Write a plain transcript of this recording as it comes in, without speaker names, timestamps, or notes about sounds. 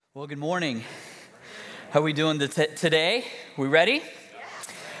Well, good morning. How are we doing today? We ready?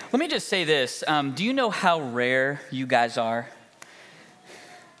 Let me just say this. Do you know how rare you guys are?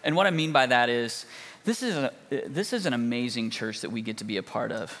 And what I mean by that is, this is an amazing church that we get to be a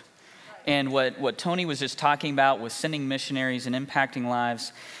part of. And what Tony was just talking about with sending missionaries and impacting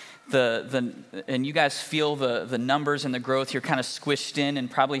lives, and you guys feel the numbers and the growth. You're kind of squished in and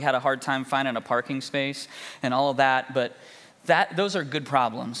probably had a hard time finding a parking space and all of that, but those are good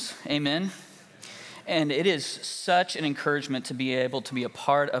problems. Amen. And it is such an encouragement to be able to be a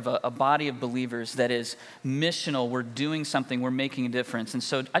part of a body of believers that is missional. We're doing something, we're making a difference. And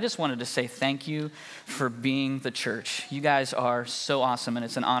so I just wanted to say thank you for being the church. You guys are so awesome, and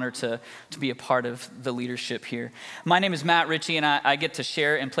it's an honor to be a part of the leadership here. My name is Matt Ritchie, and I get to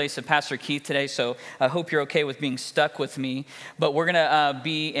share in place of Pastor Keith today, so I hope you're okay with being stuck with me. But we're going to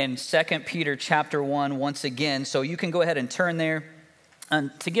be in 2 Peter chapter 1 once again, so you can go ahead and turn there.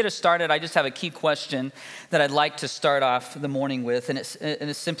 And to get us started, I just have a key question that I'd like to start off the morning with, and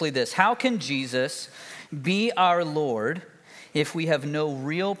it's simply this. How can Jesus be our Lord if we have no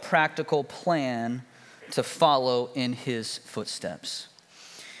real practical plan to follow in his footsteps?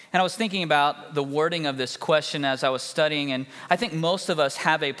 And I was thinking about the wording of this question as I was studying, and I think most of us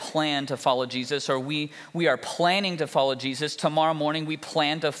have a plan to follow Jesus, or we are planning to follow Jesus. Tomorrow morning, we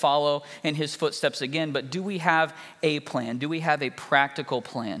plan to follow in his footsteps again, but do we have a plan? Do we have a practical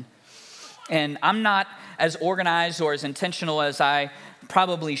plan? And I'm not as organized or as intentional as I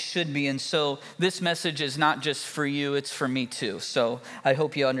probably should be, and so this message is not just for you, it's for me too. So I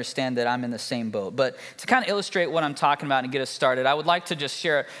hope you understand that I'm in the same boat. But to kind of illustrate what I'm talking about and get us started, I would like to just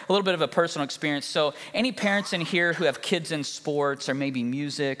share a little bit of a personal experience. So any parents in here who have kids in sports or maybe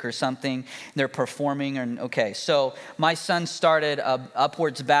music or something, they're performing, okay. So my son started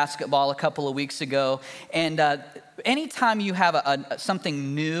upwards basketball a couple of weeks ago, and anytime you have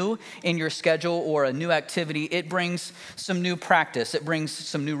something new in your schedule or a new activity, it brings some new practice. It brings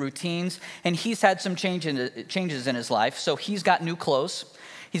some new routines. And he's had some changes in his life. So he's got new clothes.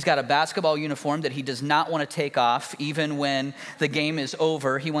 He's got a basketball uniform that he does not want to take off, even when the game is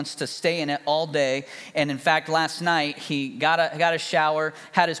over. He wants to stay in it all day. And in fact, last night, he got a shower,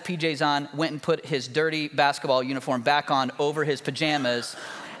 had his PJs on, went and put his dirty basketball uniform back on over his pajamas.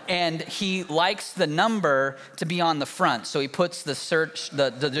 And he likes the number to be on the front, so he puts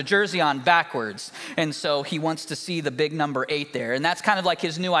the jersey on backwards. And so he wants to see the big number 8 there. And that's kind of like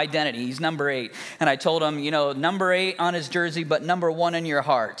his new identity. He's number 8. And I told him, number 8 on his jersey, but number 1 in your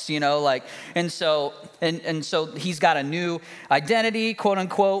hearts, And so he's got a new identity, quote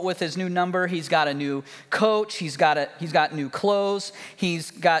unquote, with his new number. He's got a new coach. He's got new clothes.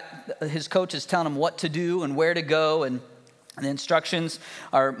 His coach is telling him what to do and where to go, and the instructions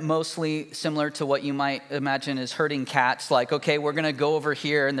are mostly similar to what you might imagine as herding cats. Like, okay, we're going to go over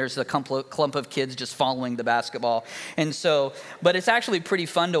here, and there's a clump of kids just following the basketball. And so, but it's actually pretty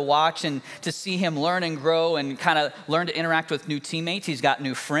fun to watch and to see him learn and grow and kind of learn to interact with new teammates. He's got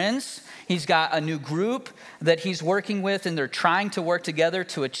new friends. He's got a new group that he's working with, and they're trying to work together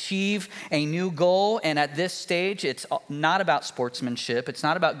to achieve a new goal. And at this stage, it's not about sportsmanship. It's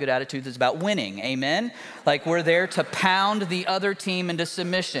not about good attitudes. It's about winning. Amen? Like, we're there to pound the other team into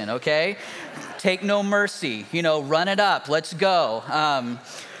submission, okay? Take no mercy. Run it up. Let's go.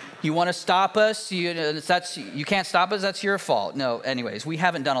 You want to stop us? You can't stop us. That's your fault. No, anyways, we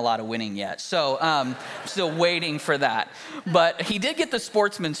haven't done a lot of winning yet. So still waiting for that. But he did get the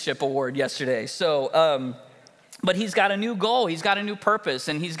sportsmanship award yesterday. So, but he's got a new goal. He's got a new purpose.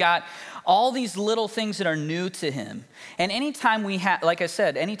 And he's got all these little things that are new to him. And anytime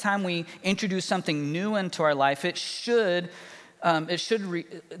anytime we introduce something new into our life, there should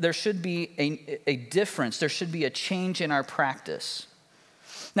be a difference. There should be a change in our practice.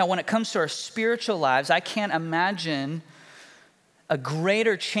 Now, when it comes to our spiritual lives, I can't imagine a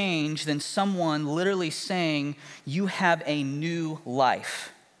greater change than someone literally saying, you have a new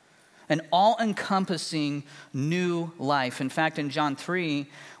life, an all-encompassing new life. In fact, in John 3,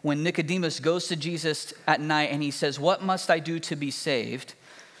 when Nicodemus goes to Jesus at night and he says, what must I do to be saved?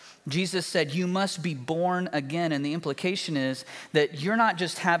 Jesus said, you must be born again. And the implication is that you're not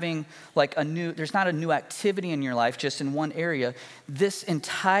just having there's not a new activity in your life just in one area. This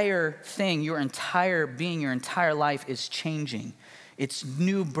entire thing, your entire being, your entire life is changing. It's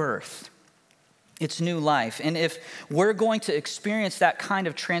new birth. It's new life. And if we're going to experience that kind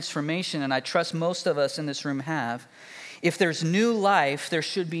of transformation, and I trust most of us in this room have, if there's new life, there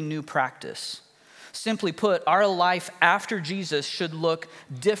should be new practice. Simply put, our life after Jesus should look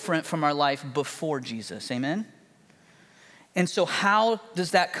different from our life before Jesus. Amen? And so how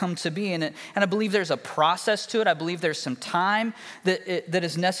does that come to be? And I believe there's a process to it. I believe there's some time that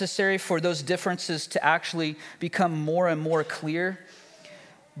is necessary for those differences to actually become more and more clear.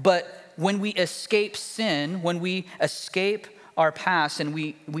 But when we escape sin, when we escape our past and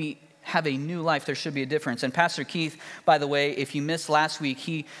we have a new life, there should be a difference. And Pastor Keith, by the way, if you missed last week,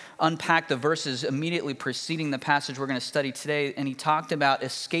 he unpacked the verses immediately preceding the passage we're going to study today, and he talked about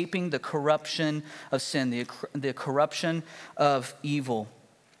escaping the corruption of sin, the corruption of evil.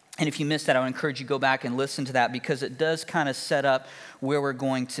 And if you missed that, I would encourage you to go back and listen to that, because it does kind of set up where we're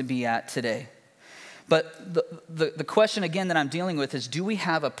going to be at today. But the question, again, that I'm dealing with is, do we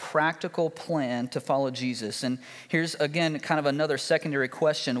have a practical plan to follow Jesus? And here's, again, kind of another secondary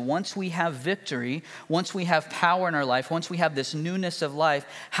question. Once we have victory, once we have power in our life, once we have this newness of life,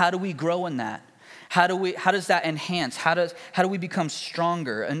 how do we grow in that? How does that enhance? How do we become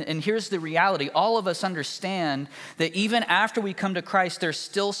stronger? And here's the reality. All of us understand that even after we come to Christ, there's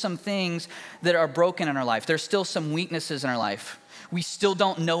still some things that are broken in our life. There's still some weaknesses in our life. We still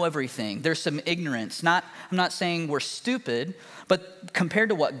don't know everything. There's some ignorance. I'm not saying we're stupid, but compared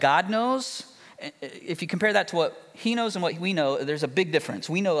to what God knows, if you compare that to what he knows and what we know, there's a big difference.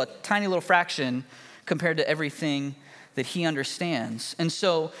 We know a tiny little fraction compared to everything that he understands. And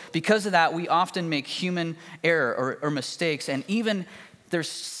so because of that, we often make human error or mistakes. And even there's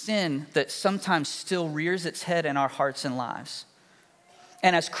sin that sometimes still rears its head in our hearts and lives.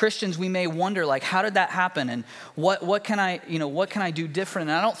 And as Christians, we may wonder, like, how did that happen? And what can I do different?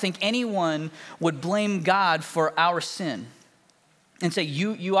 And I don't think anyone would blame God for our sin and say,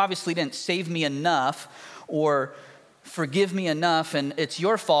 you obviously didn't save me enough or forgive me enough, and it's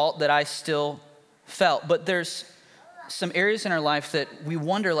your fault that I still felt. But there's some areas in our life that we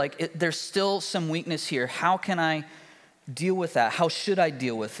wonder, like, there's still some weakness here. How can I deal with that? How should I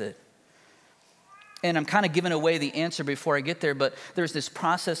deal with it? And I'm kind of giving away the answer before I get there, but there's this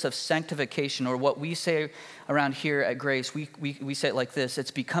process of sanctification, or what we say around here at Grace, we say it like this: it's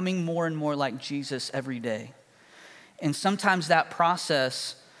becoming more and more like Jesus every day. And sometimes that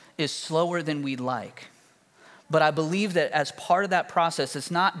process is slower than we'd like. But I believe that as part of that process, it's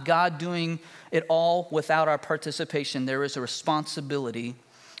not God doing it all without our participation. There is a responsibility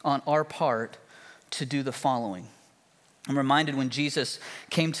on our part to do the following. I'm reminded when Jesus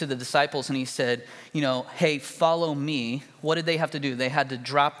came to the disciples and he said, hey, follow me. What did they have to do? They had to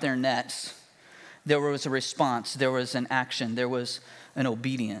drop their nets. There was a response. There was an action. There was an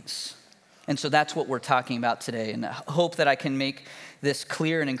obedience. And so that's what we're talking about today. And I hope that I can make this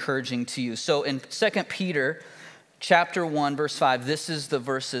clear and encouraging to you. So in 2 Peter chapter 1, verse 5, this is the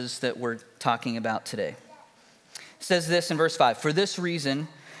verses that we're talking about today. It says this in verse 5: for this reason,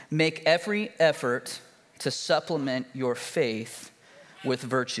 make every effort to supplement your faith with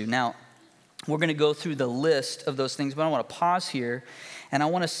virtue. Now, we're going to go through the list of those things, but I want to pause here, and I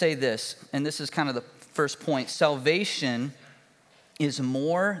want to say this, and this is kind of the first point. Salvation is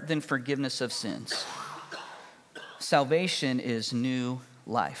more than forgiveness of sins. Salvation is new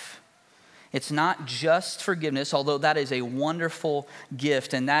life. It's not just forgiveness, although that is a wonderful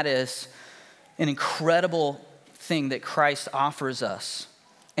gift, and that is an incredible thing that Christ offers us.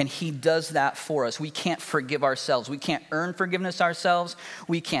 And he does that for us. We can't forgive ourselves. We can't earn forgiveness ourselves.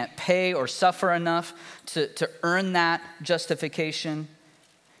 We can't pay or suffer enough to earn that justification.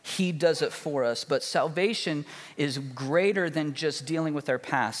 He does it for us. But salvation is greater than just dealing with our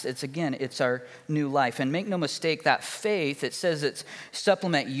past. It's our new life. And make no mistake, that faith, it says it's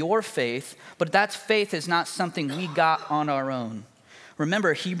supplement your faith, but that faith is not something we got on our own.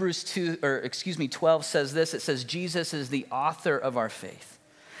 Remember, Hebrews 12 says this. It says Jesus is the author of our faith.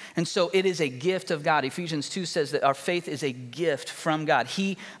 And so it is a gift of God. Ephesians 2 says that our faith is a gift from God.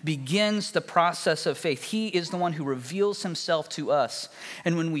 He begins the process of faith. He is the one who reveals himself to us.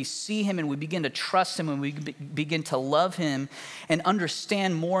 And when we see him and we begin to trust him, and we begin to love him and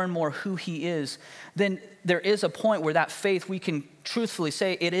understand more and more who he is, then there is a point where that faith, we can truthfully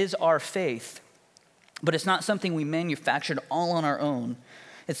say it is our faith. But it's not something we manufactured all on our own.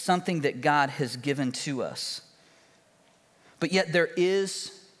 It's something that God has given to us. But yet there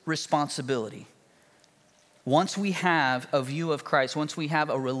is responsibility. Once we have a view of Christ, once we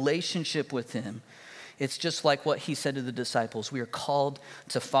have a relationship with him, it's just like what he said to the disciples. We are called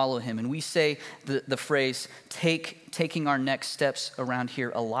to follow him. And we say the phrase, taking our next steps around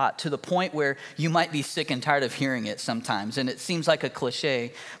here a lot, to the point where you might be sick and tired of hearing it sometimes. And it seems like a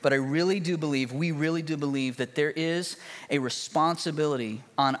cliche, but we really do believe that there is a responsibility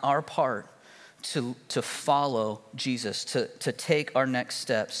on our part to follow Jesus, to take our next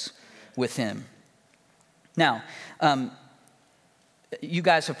steps with him. Now, You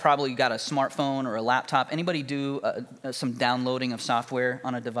guys have probably got a smartphone or a laptop. Anybody do some downloading of software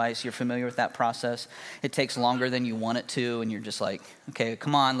on a device? You're familiar with that process? It takes longer than you want it to, and you're just like, okay,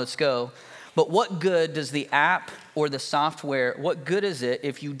 come on, let's go. But what good does the app or the software, what good is it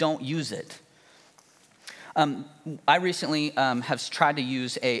if you don't use it? I recently have tried to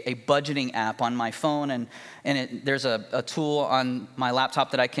use a budgeting app on my phone, and there's a tool on my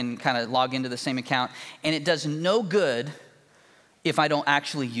laptop that I can kind of log into the same account, and it does no good if I don't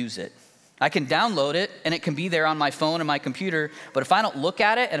actually use it. I can download it, and it can be there on my phone and my computer, but if I don't look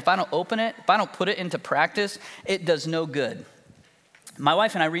at it, and if I don't open it, if I don't put it into practice, it does no good. My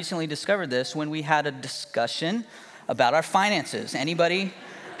wife and I recently discovered this when we had a discussion about our finances. Anybody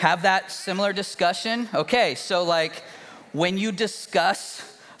have that similar discussion? Okay, so like when you discuss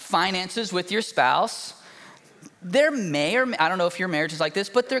finances with your spouse, there may or may, I don't know if your marriage is like this,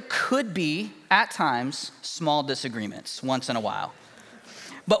 but there could be at times small disagreements once in a while.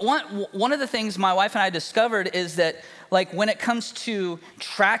 But one of the things my wife and I discovered is that like when it comes to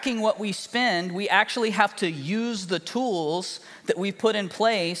tracking what we spend, we actually have to use the tools that we put in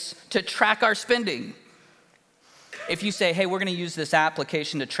place to track our spending. If you say, hey, we're going to use this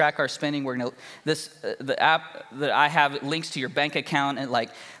application to track our spending, we're going to, the app that I have links to your bank account, and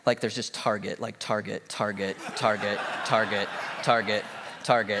like there's just Target.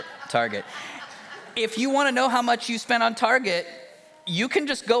 If you want to know how much you spend on Target, you can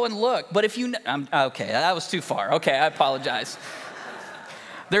just go and look. But if you, okay, that was too far. Okay, I apologize.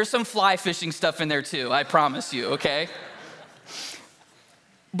 There's some fly fishing stuff in there too, I promise you, okay?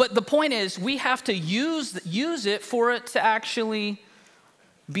 But the point is, we have to use it for it to actually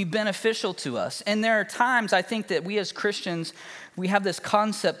be beneficial to us. And there are times, I think, that we as Christians, we have this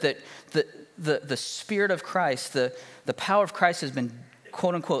concept that the Spirit of Christ, the power of Christ has been,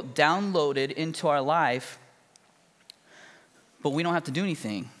 quote unquote, downloaded into our life, but we don't have to do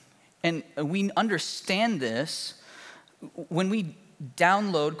anything. And we understand this when we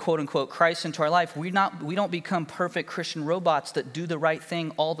download, quote unquote, Christ into our life. We don't become perfect Christian robots that do the right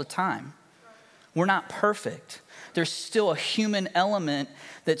thing all the time. We're not perfect. There's still a human element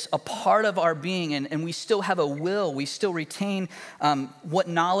that's a part of our being, and we still have a will. We still retain what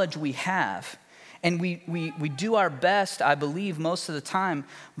knowledge we have. And we do our best, I believe, most of the time,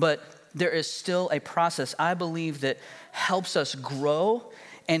 but there is still a process, I believe, that helps us grow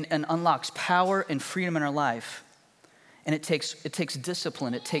and unlocks power and freedom in our life. And it takes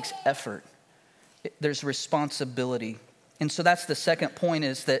discipline, it takes effort. There's responsibility. And so that's the second point,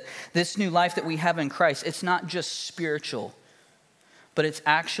 is that this new life that we have in Christ, it's not just spiritual, but it's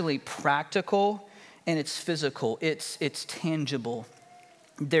actually practical and it's physical. It's tangible.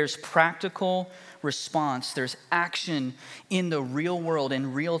 There's practical response. There's action in the real world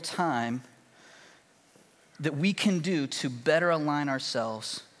in real time that we can do to better align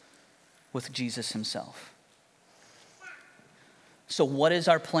ourselves with Jesus himself. So what is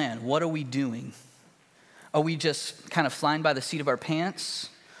our plan? What are we doing? Are we just kind of flying by the seat of our pants?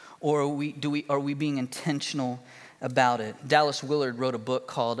 Or are we being intentional about it? Dallas Willard wrote a book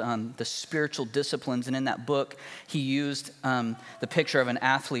called The Spiritual Disciplines, and in that book, he used the picture of an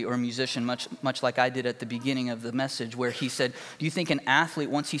athlete or a musician, much like I did at the beginning of the message, where he said, do you think an athlete,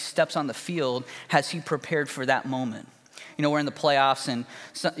 once he steps on the field, has he prepared for that moment? You know, we're in the playoffs, and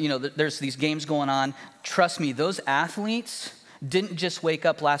there's these games going on. Trust me, those athletes didn't just wake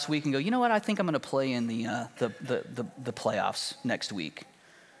up last week and go, you know what, I think I'm going to play in the playoffs next week.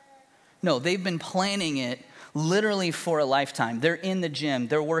 No, they've been planning it literally for a lifetime. They're in the gym,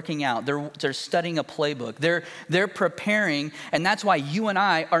 they're working out, they're studying a playbook, they're preparing, and that's why you and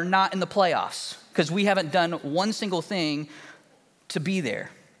I are not in the playoffs, because we haven't done one single thing to be there.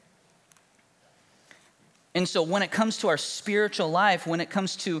 And so when it comes to our spiritual life, when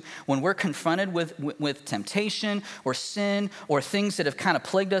we're confronted with temptation or sin or things that have kind of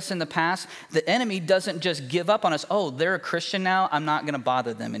plagued us in the past, the enemy doesn't just give up on us. Oh, they're a Christian now, I'm not going to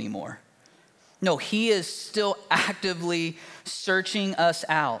bother them anymore. No, he is still actively searching us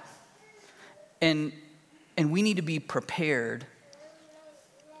out. And we need to be prepared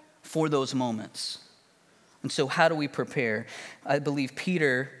for those moments. And so how do we prepare? I believe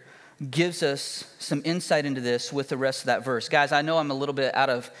Peter gives us some insight into this with the rest of that verse. Guys, I know I'm a little bit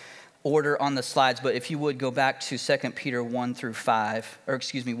out of order on the slides, but if you would go back to 2 Peter 1, 5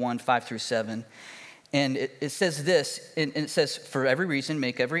 through 7. And it says this, and it says, for every reason,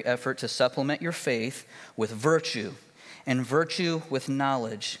 make every effort to supplement your faith with virtue, and virtue with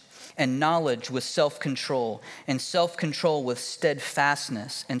knowledge, and knowledge with self-control, and self-control with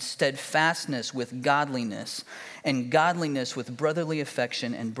steadfastness, and steadfastness with godliness, and godliness with brotherly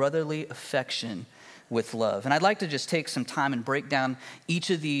affection, and brotherly affection with love. And I'd like to just take some time and break down each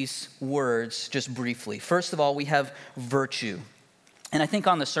of these words just briefly. First of all, we have virtue. And I think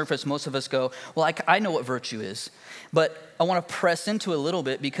on the surface, most of us go, well, I know what virtue is. But I want to press into it a little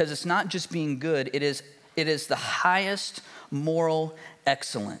bit because it's not just being good. It is the highest moral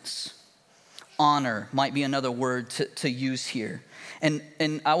excellence. Honor might be another word to use here.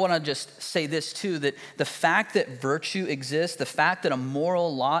 And I want to just say this too, that the fact that virtue exists, the fact that a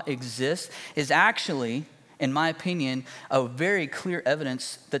moral law exists is actually, in my opinion, a very clear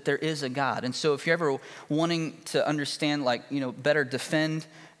evidence that there is a God. And so if you're ever wanting to understand, better defend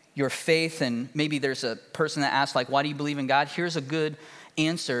your faith, and maybe there's a person that asks, why do you believe in God? Here's a good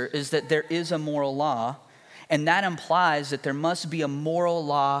answer, is that there is a moral law, and that implies that there must be a moral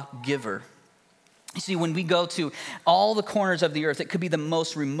law giver. You see, when we go to all the corners of the earth, it could be the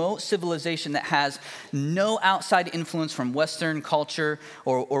most remote civilization that has no outside influence from Western culture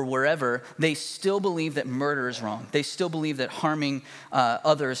or wherever, they still believe that murder is wrong. They still believe that harming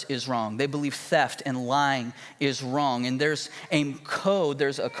others is wrong. They believe theft and lying is wrong. And there's a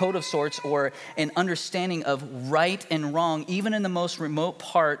code of sorts, or an understanding of right and wrong, even in the most remote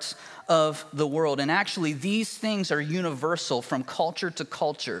parts of the world. And actually, these things are universal from culture to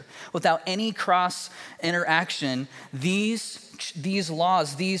culture. Without any cross interaction, these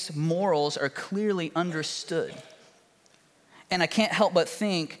laws, these morals are clearly understood. And I can't help but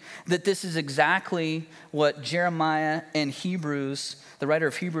think that this is exactly what Jeremiah and Hebrews, the writer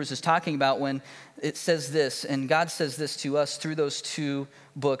of Hebrews, is talking about when it says this, and God says this to us through those two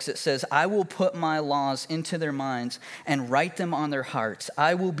books. It says, I will put my laws into their minds and write them on their hearts.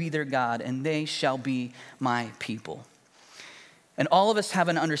 I will be their God, and they shall be my people. And all of us have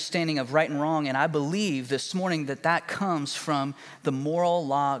an understanding of right and wrong, and I believe this morning that comes from the moral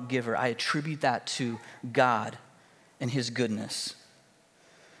law giver. I attribute that to God and his goodness.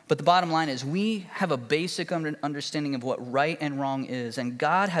 But the bottom line is we have a basic understanding of what right and wrong is. And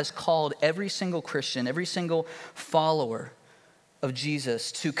God has called every single Christian, every single follower of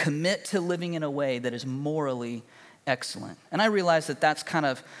Jesus to commit to living in a way that is morally excellent. And I realize that that's kind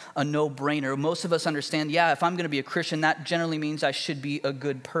of a no-brainer. Most of us understand, if I'm going to be a Christian, that generally means I should be a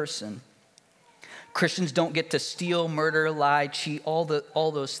good person. Christians don't get to steal, murder, lie, cheat, all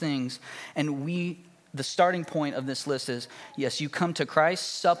those things. And the starting point of this list is, yes, you come to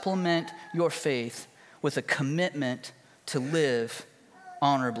Christ, supplement your faith with a commitment to live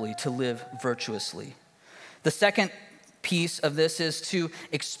honorably, to live virtuously. The second piece of this is to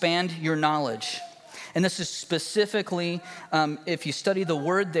expand your knowledge. And this is specifically, if you study the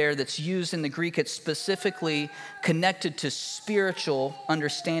word there that's used in the Greek, it's specifically connected to spiritual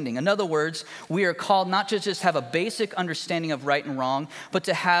understanding. In other words, we are called not to just have a basic understanding of right and wrong, but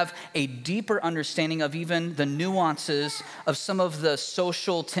to have a deeper understanding of even the nuances of some of the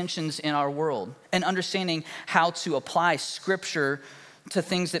social tensions in our world, and understanding how to apply Scripture to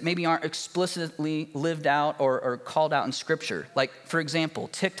things that maybe aren't explicitly lived out or called out in Scripture. Like, for example,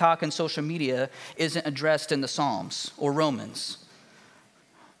 TikTok and social media isn't addressed in the Psalms or Romans.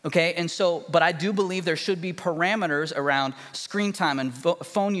 Okay, and so, but I do believe there should be parameters around screen time and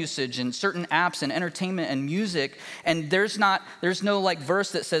phone usage and certain apps and entertainment and music. And there's no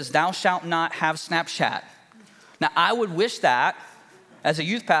verse that says, thou shalt not have Snapchat. Now, I would wish that as a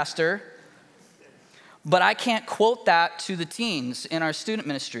youth pastor, but I can't quote that to the teens in our student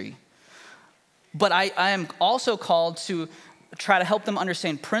ministry. But I am also called to try to help them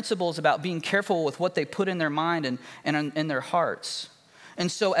understand principles about being careful with what they put in their mind and in their hearts.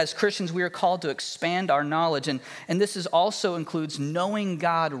 And so as Christians, we are called to expand our knowledge. And this also includes knowing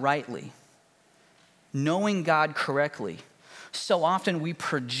God rightly, knowing God correctly. So often we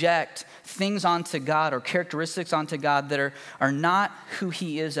project things onto God or characteristics onto God that are not who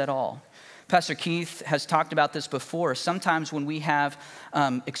he is at all. Pastor Keith has talked about this before. Sometimes when we have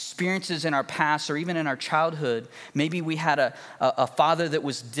experiences in our past or even in our childhood, maybe we had a father that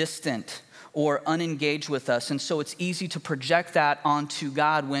was distant or unengaged with us. And so it's easy to project that onto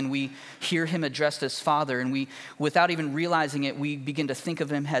God when we hear him addressed as Father. And we, without even realizing it, we begin to think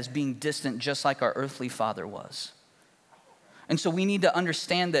of him as being distant just like our earthly father was. And so we need to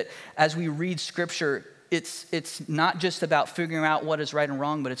understand that as we read Scripture, it's not just about figuring out what is right and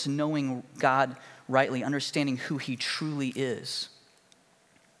wrong, but it's knowing God rightly, understanding who he truly is.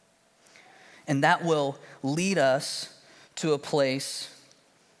 And that will lead us to a place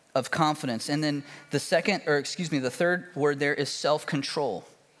of confidence. And then the third word there is self-control.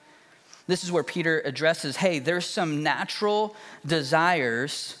 This is where Peter addresses, hey, there's some natural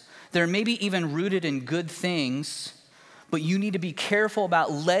desires. They're maybe even rooted in good things, but you need to be careful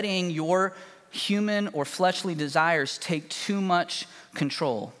about letting your human or fleshly desires take too much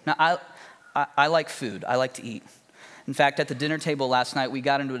control. Now, I like food. I like to eat. In fact, at the dinner table last night, we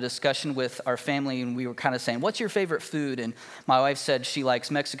got into a discussion with our family, and we were kind of saying, what's your favorite food? And my wife said she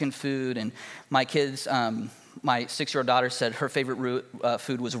likes Mexican food, and my kids, my 6-year-old daughter said her favorite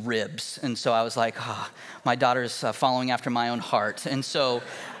food was ribs. And so I was like, my daughter's following after my own heart. And so,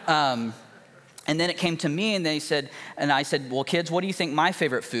 and then it came to me, and I said, well, kids, what do you think my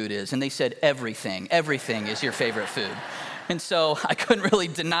favorite food is? And they said, everything. Everything is your favorite food. And so I couldn't really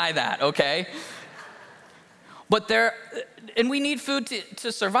deny that, okay? But and we need food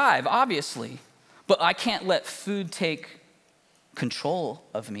to survive, obviously. But I can't let food take control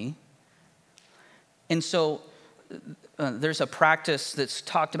of me. And so there's a practice that's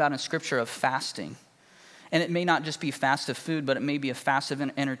talked about in Scripture of fasting. And it may not just be fast of food, but it may be a fast of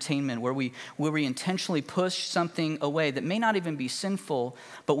entertainment where we intentionally push something away that may not even be sinful,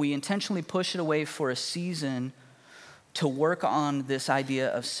 but we intentionally push it away for a season to work on this idea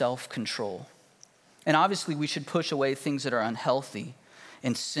of self-control. And obviously, we should push away things that are unhealthy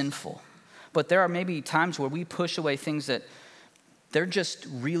and sinful. But there are maybe times where we push away things that they're just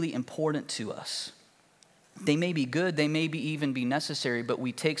really important to us. They may be good, they may even be necessary, but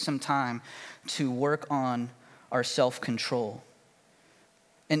we take some time to work on our self-control.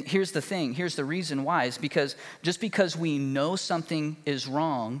 And here's the thing, here's the reason why, is because just because we know something is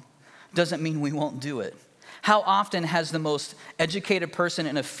wrong doesn't mean we won't do it. How often has the most educated person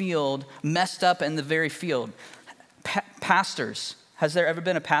in a field messed up in the very field? Pastors. Has there ever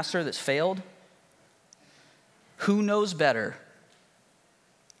been a pastor that's failed? Who knows better?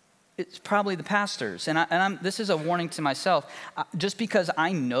 It's probably the pastors. And this is a warning to myself. Just because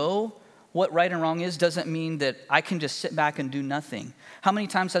I know what right and wrong is doesn't mean that I can just sit back and do nothing. How many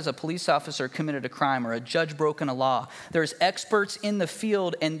times has a police officer committed a crime or a judge broken a law? There's experts in the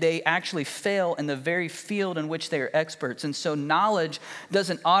field, and they actually fail in the very field in which they are experts. And so knowledge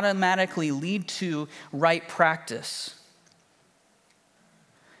doesn't automatically lead to right practice.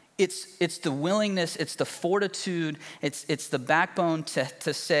 It's the willingness, it's the fortitude, it's the backbone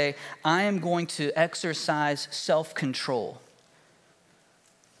to say, I am going to exercise self-control.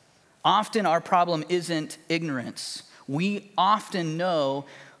 Often our problem isn't ignorance. We often know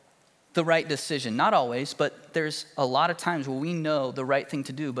the right decision. Not always, but there's a lot of times where we know the right thing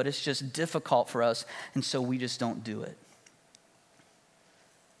to do, but it's just difficult for us, and so we just don't do it.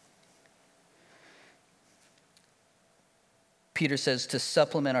 Peter says to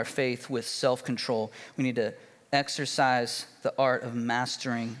supplement our faith with self-control, we need to exercise the art of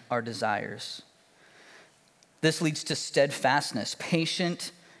mastering our desires. This leads to steadfastness,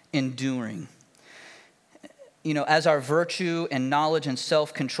 patient enduring. As our virtue and knowledge and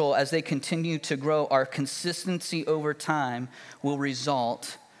self-control, as they continue to grow, our consistency over time will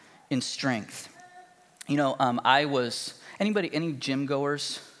result in strength. Any gym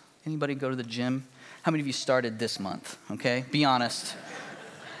goers? Anybody go to the gym? How many of you started this month? Okay, be honest.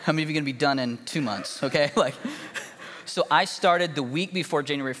 How many of you are going to be done in 2 months? Okay, so I started the week before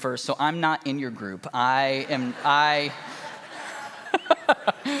January 1st, so I'm not in your group.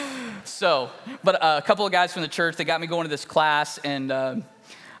 But a couple of guys from the church, they got me going to this class, and I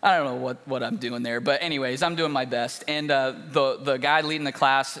don't know what I'm doing there, but anyways, I'm doing my best. And the guy leading the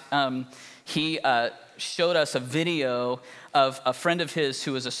class, he showed us a video of a friend of his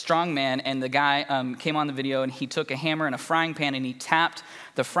who was a strong man, and the guy came on the video, and he took a hammer and a frying pan, and he tapped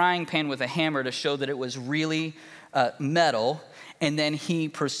the frying pan with a hammer to show that it was really metal, and then he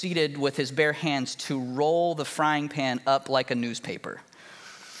proceeded with his bare hands to roll the frying pan up like a newspaper.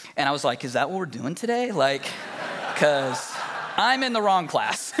 And I was like, is that what we're doing today? Because I'm in the wrong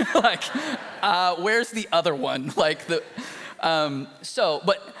class. Where's the other one?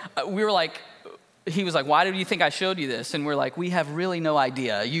 We were like, he was like, why did you think I showed you this? And we're like, we have really no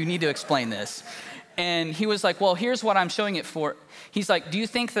idea. You need to explain this. And he was like, well, here's what I'm showing it for. He's like, do you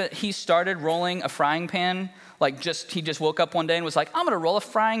think that he started rolling a frying pan? He just woke up one day and was like, I'm going to roll a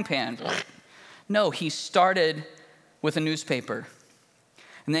frying pan. No, he started with a newspaper.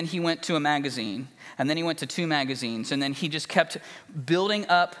 And then he went to a magazine. And then he went to 2 magazines. And then he just kept building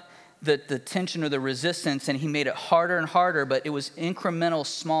up the tension or the resistance. And he made it harder and harder. But it was incremental,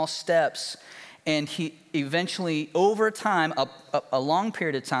 small steps. And he eventually, over time, a long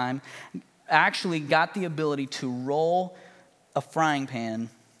period of time, actually got the ability to roll a frying pan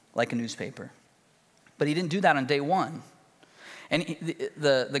like a newspaper. But he didn't do that on day one. And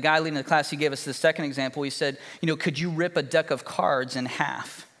the guy leading the class, he gave us the second example. He said, could you rip a deck of cards in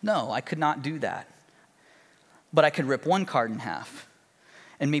half? No, I could not do that. But I could rip one card in half.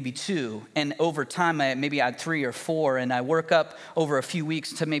 and maybe 2. And over time, maybe I had 3 or 4, and I work up over a few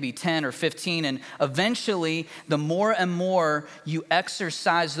weeks to maybe 10 or 15. And eventually, the more and more you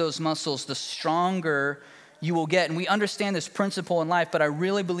exercise those muscles, the stronger you will get. And we understand this principle in life, but I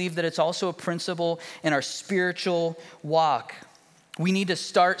really believe that it's also a principle in our spiritual walk. We need to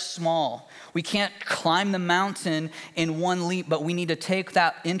start small. We can't climb the mountain in one leap, but we need to take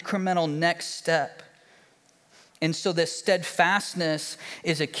that incremental next step. And so this steadfastness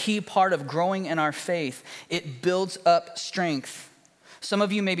is a key part of growing in our faith. It builds up strength. Some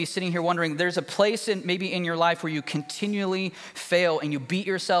of you may be sitting here wondering, there's a place maybe in your life where you continually fail and you beat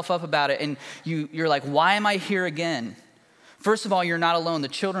yourself up about it, and you're like, why am I here again? First of all, you're not alone. The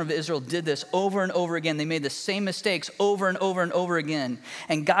children of Israel did this over and over again. They made the same mistakes over and over and over again.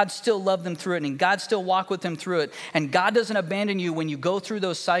 And God still loved them through it, and God still walked with them through it. And God doesn't abandon you when you go through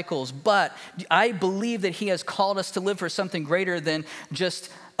those cycles. But I believe that He has called us to live for something greater than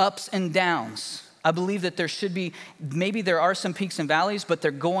just ups and downs. I believe that there should be, maybe there are some peaks and valleys, but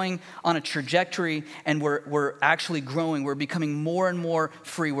they're going on a trajectory, and we're actually growing. We're becoming more and more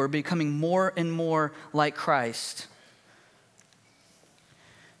free. We're becoming more and more like Christ.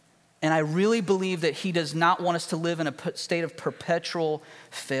 And I really believe that He does not want us to live in a state of perpetual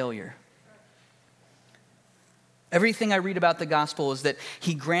failure. Everything I read about the gospel is that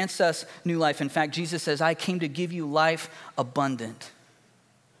He grants us new life. In fact, Jesus says, I came to give you life abundant.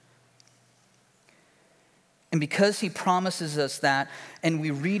 And because He promises us that, and we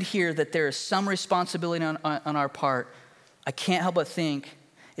read here that there is some responsibility on our part, I can't help but think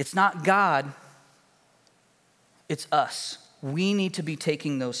it's not God, it's us. We need to be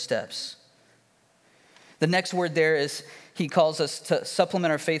taking those steps. The next word there is, He calls us to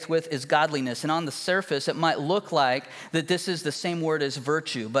supplement our faith with, is godliness. And on the surface, it might look like that this is the same word as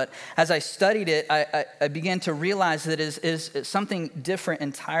virtue. But as I studied it, I began to realize that it is something different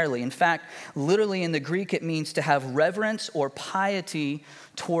entirely. In fact, literally in the Greek, it means to have reverence or piety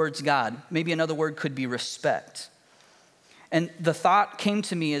towards God. Maybe another word could be respect. And the thought came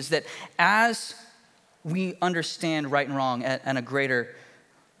to me is that as we understand right and wrong at a greater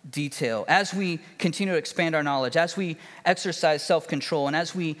detail, as we continue to expand our knowledge, as we exercise self-control, and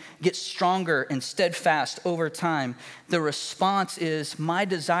as we get stronger and steadfast over time, the response is my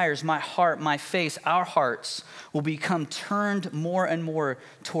desires, my heart, my face, our hearts will become turned more and more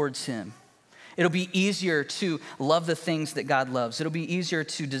towards Him. It'll be easier to love the things that God loves. It'll be easier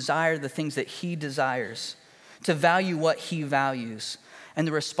to desire the things that He desires, to value what He values. And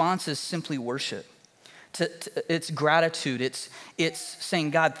the response is simply worship. It's gratitude. It's saying,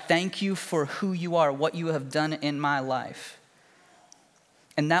 God, thank you for who you are, what you have done in my life.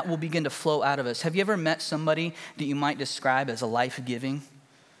 And that will begin to flow out of us. Have you ever met somebody that you might describe as a life-giving?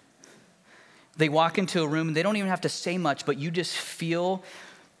 They walk into a room and they don't even have to say much, but you just feel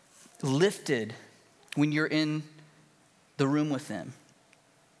lifted when you're in the room with them.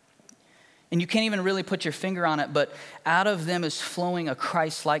 And you can't even really put your finger on it, but out of them is flowing a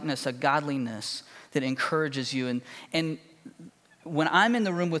Christ-likeness, a godliness that encourages you. And when I'm in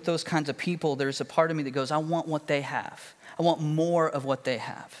the room with those kinds of people, there's a part of me that goes, I want what they have. I want more of what they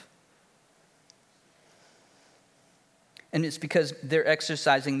have. And it's because they're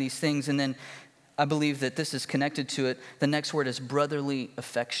exercising these things. And then I believe that this is connected to it. The next word is brotherly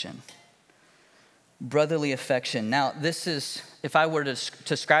affection. Brotherly affection. Now, this is, if I were to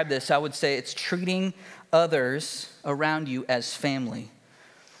describe this, I would say it's treating others around you as family.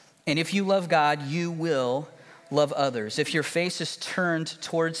 And if you love God, you will love others. If your face is turned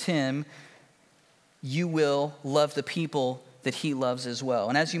towards Him, you will love the people that He loves as well.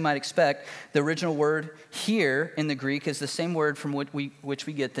 And as you might expect, the original word here in the Greek is the same word from which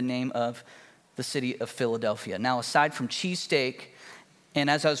we get the name of the city of Philadelphia. Now, aside from cheesesteak,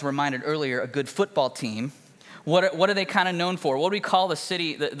 and as I was reminded earlier, a good football team, what are they kind of known for? What do we call the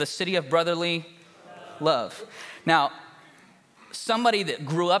city, the city of brotherly love? Now, somebody that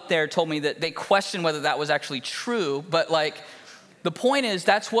grew up there told me that they questioned whether that was actually true, but the point is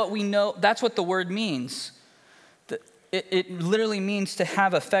that's what we know, that's what the word means. It literally means to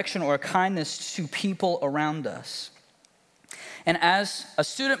have affection or a kindness to people around us. And as a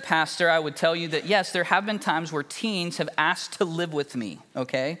student pastor, I would tell you that yes, there have been times where teens have asked to live with me,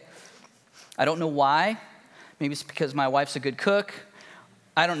 okay? I don't know why. Maybe it's because my wife's a good cook.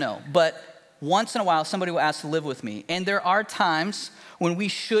 I don't know, but once in a while, somebody will ask to live with me. And there are times when we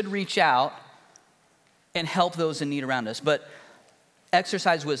should reach out and help those in need around us. But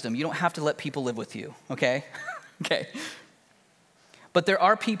exercise wisdom. You don't have to let people live with you, okay? Okay. But there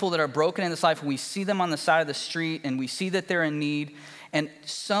are people that are broken in this life, and we see them on the side of the street, and we see that they're in need. And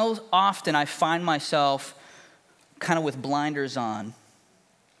so often I find myself kind of with blinders on,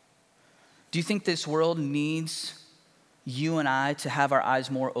 Do you think this world needs you and I to have our eyes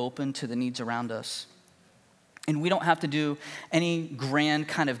more open to the needs around us? And we don't have to do any grand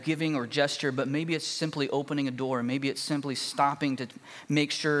kind of giving or gesture, but maybe it's simply opening a door. Maybe it's simply stopping to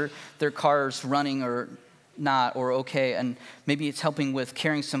make sure their car's running or not or okay. And maybe it's helping with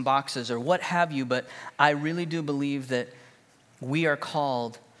carrying some boxes or what have you. But I really do believe that we are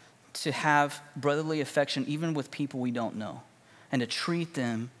called to have brotherly affection even with people we don't know and to treat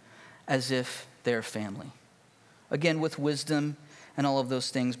them as if they're family. Again, with wisdom and all of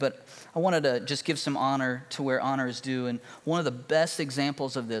those things. But I wanted to just give some honor to where honor is due. And one of the best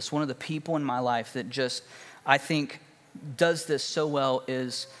examples of this, one of the people in my life that just, I think, does this so well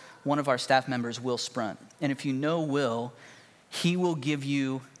is one of our staff members, Will Sprunt. And if you know Will, he will give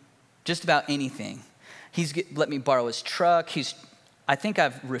you just about anything. He's let me borrow his truck. I think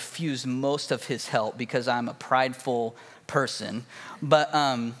I've refused most of his help because I'm a prideful person. But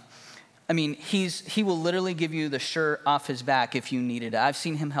he will literally give you the shirt off his back if you needed it. I've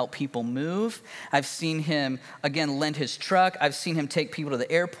seen him help people move. I've seen him, again, lend his truck. I've seen him take people to the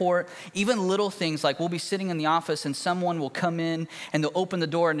airport. Even little things like we'll be sitting in the office and someone will come in and they'll open the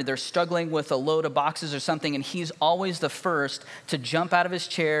door and they're struggling with a load of boxes or something, and he's always the first to jump out of his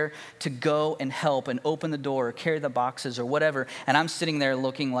chair to go and help and open the door or carry the boxes or whatever. And I'm sitting there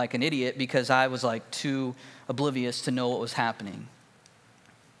looking like an idiot because I was like too oblivious to know what was happening.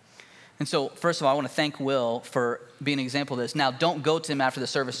 And so, first of all, I want to thank Will for being an example of this. Now, don't go to him after the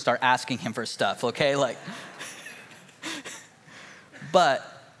service and start asking him for stuff, okay?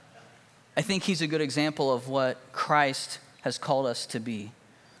 But I think he's a good example of what Christ has called us to be,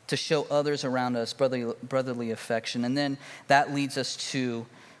 to show others around us brotherly affection. And then that leads us to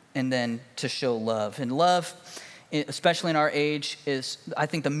show love. And love, especially in our age, I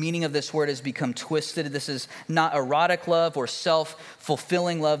think the meaning of this word has become twisted. This is not erotic love or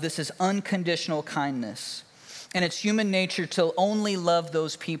self-fulfilling love. This is unconditional kindness. And it's human nature to only love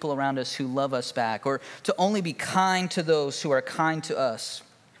those people around us who love us back, or to only be kind to those who are kind to us.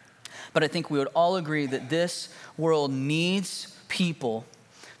 But I think we would all agree that this world needs people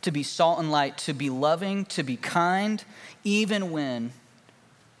to be salt and light, to be loving, to be kind, even when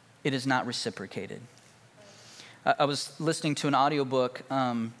it is not reciprocated. I was listening to an audiobook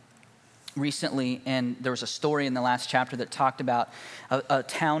recently, and there was a story in the last chapter that talked about a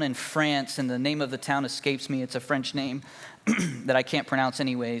town in France, and the name of the town escapes me. It's a French name that I can't pronounce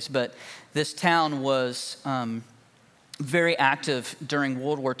anyways, but this town was very active during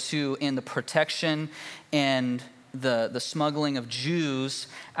World War II in the protection and the smuggling of Jews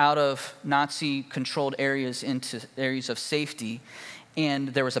out of Nazi-controlled areas into areas of safety. And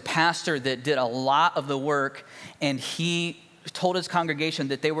there was a pastor that did a lot of the work, and he told his congregation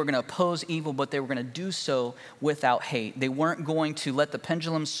that they were going to oppose evil, but they were going to do so without hate. They weren't going to let the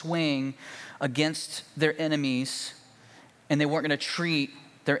pendulum swing against their enemies, and they weren't going to treat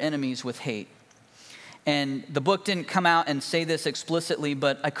their enemies with hate. And the book didn't come out and say this explicitly,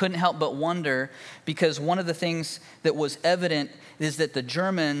 but I couldn't help but wonder, because one of the things that was evident is that the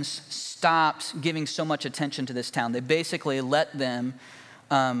Germans stopped giving so much attention to this town. They basically let them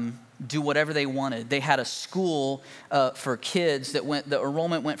do whatever they wanted. They had a school for kids the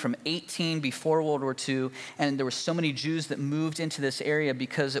enrollment went from 18 before World War II, and there were so many Jews that moved into this area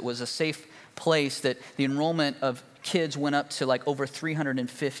because it was a safe place that the enrollment of kids went up to like over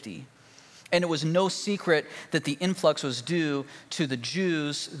 350. And it was no secret that the influx was due to the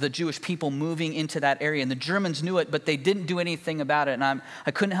Jews, the Jewish people moving into that area. And the Germans knew it, but they didn't do anything about it. And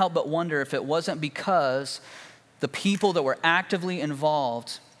I couldn't help but wonder if it wasn't because the people that were actively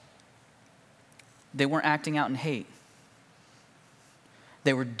involved, they weren't acting out in hate.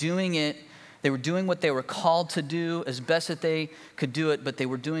 They were doing it. They were doing what they were called to do as best that they could do it, but they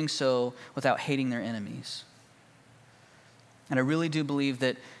were doing so without hating their enemies. And I really do believe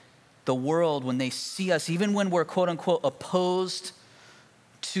that the world, when they see us, even when we're quote unquote opposed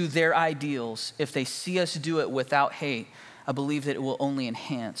to their ideals, if they see us do it without hate, I believe that it will only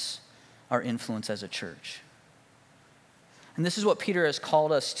enhance our influence as a church. And this is what Peter has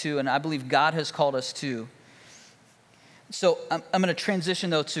called us to, and I believe God has called us to. So I'm going to transition,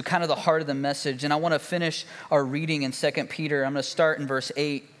 though, to kind of the heart of the message, and I want to finish our reading in 2 Peter. I'm going to start in verse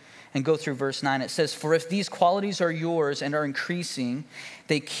 8 and go through verse 9. It says, "For if these qualities are yours and are increasing,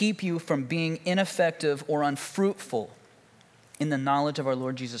 they keep you from being ineffective or unfruitful in the knowledge of our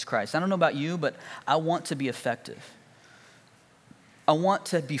Lord Jesus Christ." I don't know about you, but I want to be effective. I want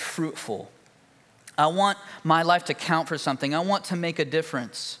to be fruitful. I want my life to count for something. I want to make a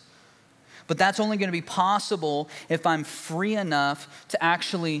difference. But that's only going to be possible if I'm free enough to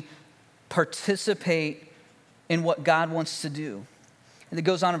actually participate in what God wants to do. And it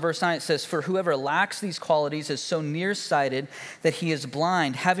goes on in verse 9, it says, "For whoever lacks these qualities is so nearsighted that he is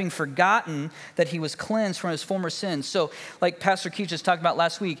blind, having forgotten that he was cleansed from his former sins." So like Pastor Keith just talked about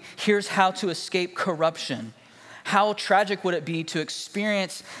last week, here's how to escape corruption. How tragic would it be to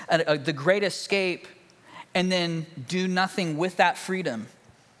experience the great escape and then do nothing with that freedom?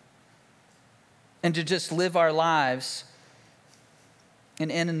 And to just live our lives in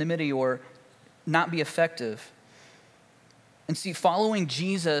anonymity or not be effective. And see, following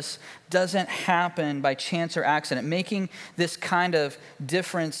Jesus doesn't happen by chance or accident. Making this kind of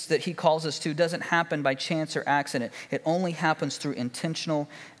difference that he calls us to doesn't happen by chance or accident. It only happens through intentional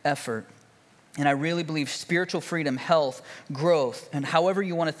effort. And I really believe spiritual freedom, health, growth, and however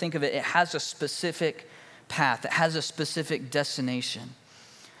you want to think of it, it has a specific path. It has a specific destination.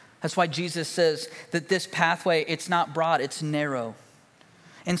 That's why Jesus says that this pathway, it's not broad, it's narrow.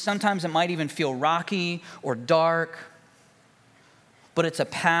 And sometimes it might even feel rocky or dark, but it's a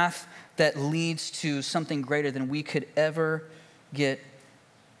path that leads to something greater than we could ever get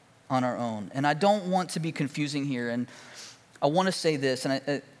on our own. And I don't want to be confusing here, and I want to say this,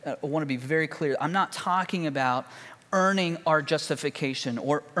 and I want to be very clear. I'm not talking about earning our justification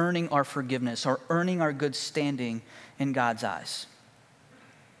or earning our forgiveness or earning our good standing in God's eyes.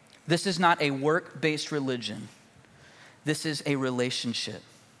 This is not a work-based religion. This is a relationship.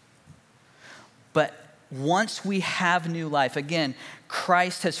 But once we have new life, again,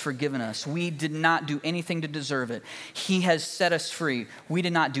 Christ has forgiven us. We did not do anything to deserve it. He has set us free. We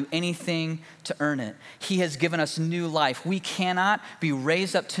did not do anything to earn it. He has given us new life. We cannot be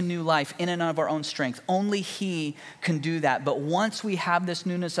raised up to new life in and of our own strength. Only He can do that. But once we have this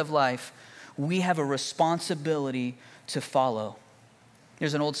newness of life, we have a responsibility to follow.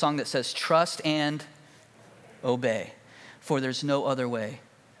 There's an old song that says, "Trust and obey, for there's no other way."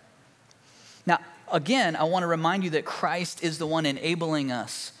 Now, again, I want to remind you that Christ is the one enabling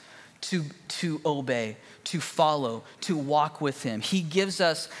us to obey, to follow, to walk with Him. He gives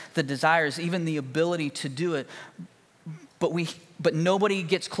us the desires, even the ability to do it. But nobody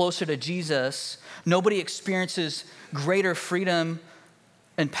gets closer to Jesus. Nobody experiences greater freedom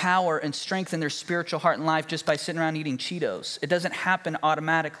and power and strength in their spiritual heart and life just by sitting around eating Cheetos. It doesn't happen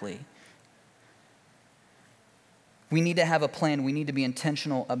automatically. We need to have a plan. We need to be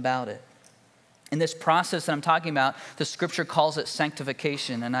intentional about it. In this process that I'm talking about, the scripture calls it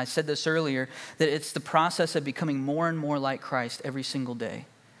sanctification. And I said this earlier, that it's the process of becoming more and more like Christ every single day.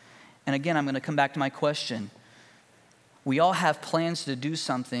 And again, I'm going to come back to my question. We all have plans to do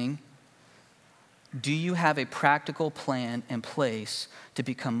something. Do you have a practical plan in place to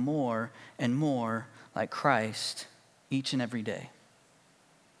become more and more like Christ each and every day?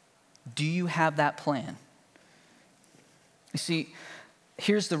 Do you have that plan? You see,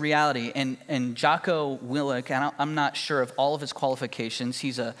 here's the reality, and Jocko Willink, and I'm not sure of all of his qualifications.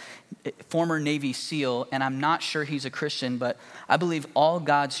 He's a former Navy SEAL, and I'm not sure he's a Christian, but I believe all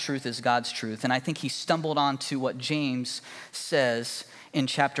God's truth is God's truth. And I think he stumbled onto what James says in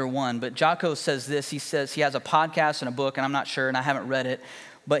chapter 1. But Jocko says this, he says, he has a podcast and a book, and I'm not sure, and I haven't read it,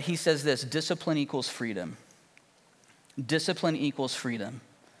 but he says this: discipline equals freedom. Discipline equals freedom.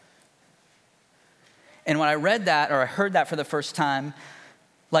 And when I read that, or I heard that for the first time,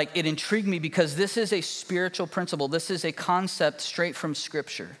 like, it intrigued me because this is a spiritual principle. This is a concept straight from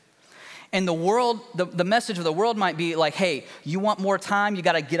Scripture. And the world, the message of the world might be like, hey, you want more time, you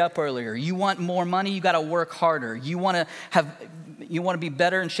got to get up earlier. You want more money, you got to work harder. You want to be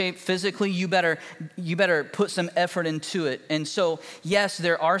better in shape physically, you better put some effort into it. And so, yes,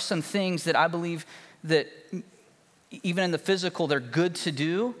 there are some things that I believe that even in the physical, they're good to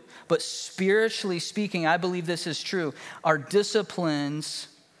do. But spiritually speaking, I believe this is true. Our disciplines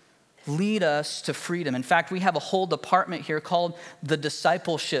lead us to freedom. In fact, we have a whole department here called the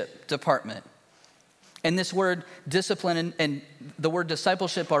discipleship department. And this word discipline and the word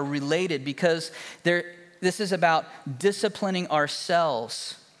discipleship are related because this is about disciplining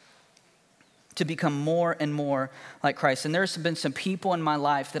ourselves to become more and more like Christ. And there's been some people in my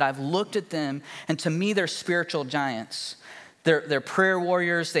life that I've looked at them, and to me, they're spiritual giants. They're prayer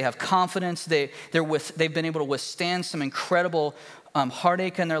warriors. They have confidence. They've been able to withstand some incredible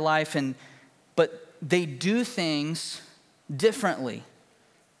heartache in their life, but they do things differently.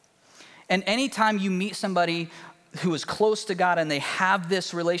 And anytime you meet somebody who is close to God and they have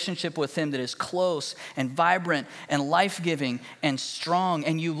this relationship with Him that is close and vibrant and life-giving and strong,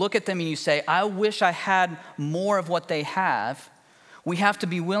 and you look at them and you say, I wish I had more of what they have, we have to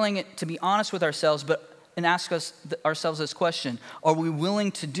be willing to be honest with ourselves, and ask ourselves this question: are we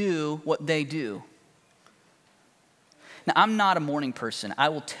willing to do what they do? Now, I'm not a morning person. I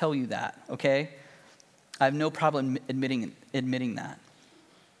will tell you that, okay? I have no problem admitting that.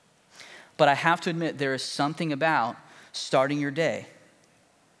 But I have to admit, there is something about starting your day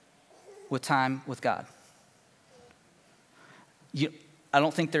with time with God. I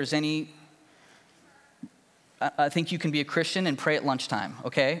don't think there's any, I think you can be a Christian and pray at lunchtime,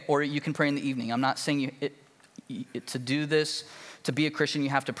 okay? Or you can pray in the evening. I'm not saying to do this, to be a Christian, you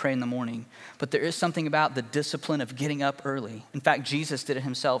have to pray in the morning. But there is something about the discipline of getting up early. In fact, Jesus did it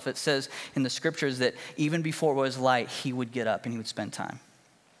himself. It says in the scriptures that even before it was light, he would get up and he would spend time.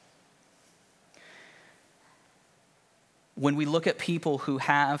 When we look at people who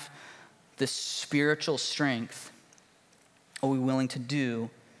have this spiritual strength, are we willing to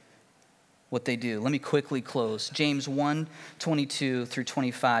do what they do? Let me quickly close. James 1:22 through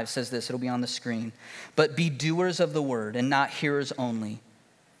 25 says this. It'll be on the screen. But be doers of the word and not hearers only,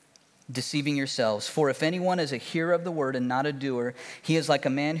 deceiving yourselves. For if anyone is a hearer of the word and not a doer, he is like a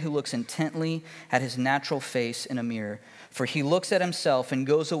man who looks intently at his natural face in a mirror. For he looks at himself and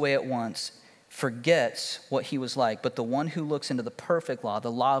goes away at once, forgets what he was like. But the one who looks into the perfect law, the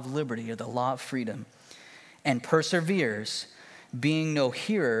law of liberty or the law of freedom, and perseveres, being no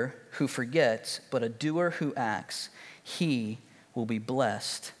hearer who forgets, but a doer who acts, he will be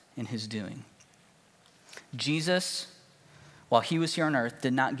blessed in his doing. Jesus, while he was here on earth,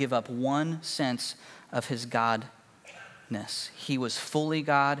 did not give up one sense of his godness. He was fully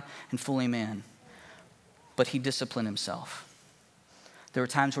God and fully man, but he disciplined himself. There were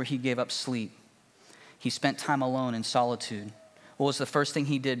times where he gave up sleep. He spent time alone in solitude. What was the first thing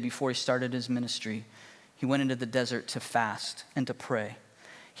he did before he started his ministry? He went into the desert to fast and to pray.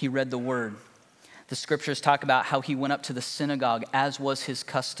 He read the word. The scriptures talk about how he went up to the synagogue, as was his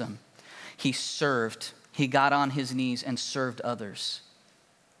custom. He served. He got on his knees and served others.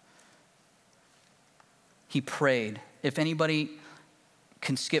 He prayed. If anybody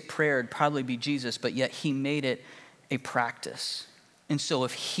can skip prayer, it'd probably be Jesus, but yet he made it a practice. And so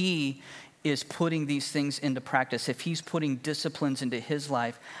if he is putting these things into practice, if he's putting disciplines into his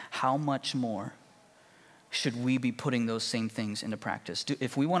life, how much more should we be putting those same things into practice?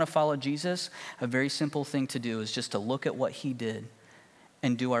 If we want to follow Jesus, a very simple thing to do is just to look at what he did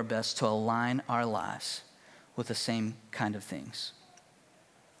and do our best to align our lives with the same kind of things.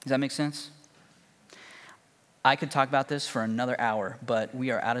 Does that make sense? I could talk about this for another hour, but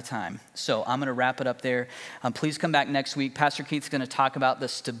we are out of time. So I'm going to wrap it up there. Please come back next week. Pastor Keith's going to talk about the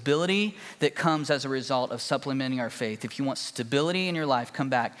stability that comes as a result of supplementing our faith. If you want stability in your life, come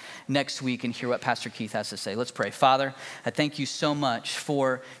back next week and hear what Pastor Keith has to say. Let's pray. Father, I thank you so much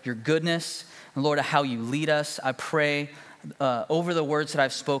for your goodness and, Lord, how you lead us. I pray over the words that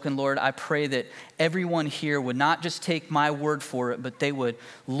I've spoken, Lord, I pray that everyone here would not just take my word for it, but they would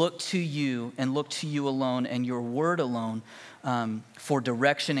look to you and look to you alone and your word alone for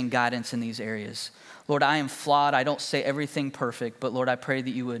direction and guidance in these areas. Lord, I am flawed. I don't say everything perfect, but Lord, I pray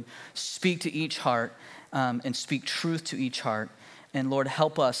that you would speak to each heart and speak truth to each heart. And Lord,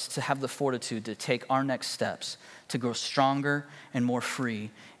 help us to have the fortitude to take our next steps to grow stronger and more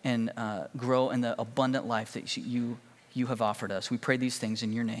free and grow in the abundant life that you have offered us. We pray these things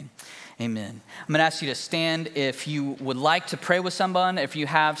in your name. Amen. I'm going to ask you to stand if you would like to pray with someone. If you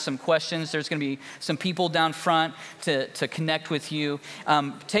have some questions, there's going to be some people down front to connect with you.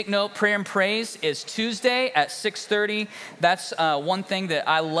 Take note, prayer and praise is Tuesday at 6:30. That's one thing that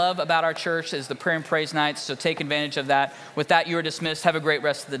I love about our church is the prayer and praise nights, so take advantage of that. With that, you are dismissed. Have a great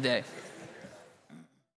rest of the day.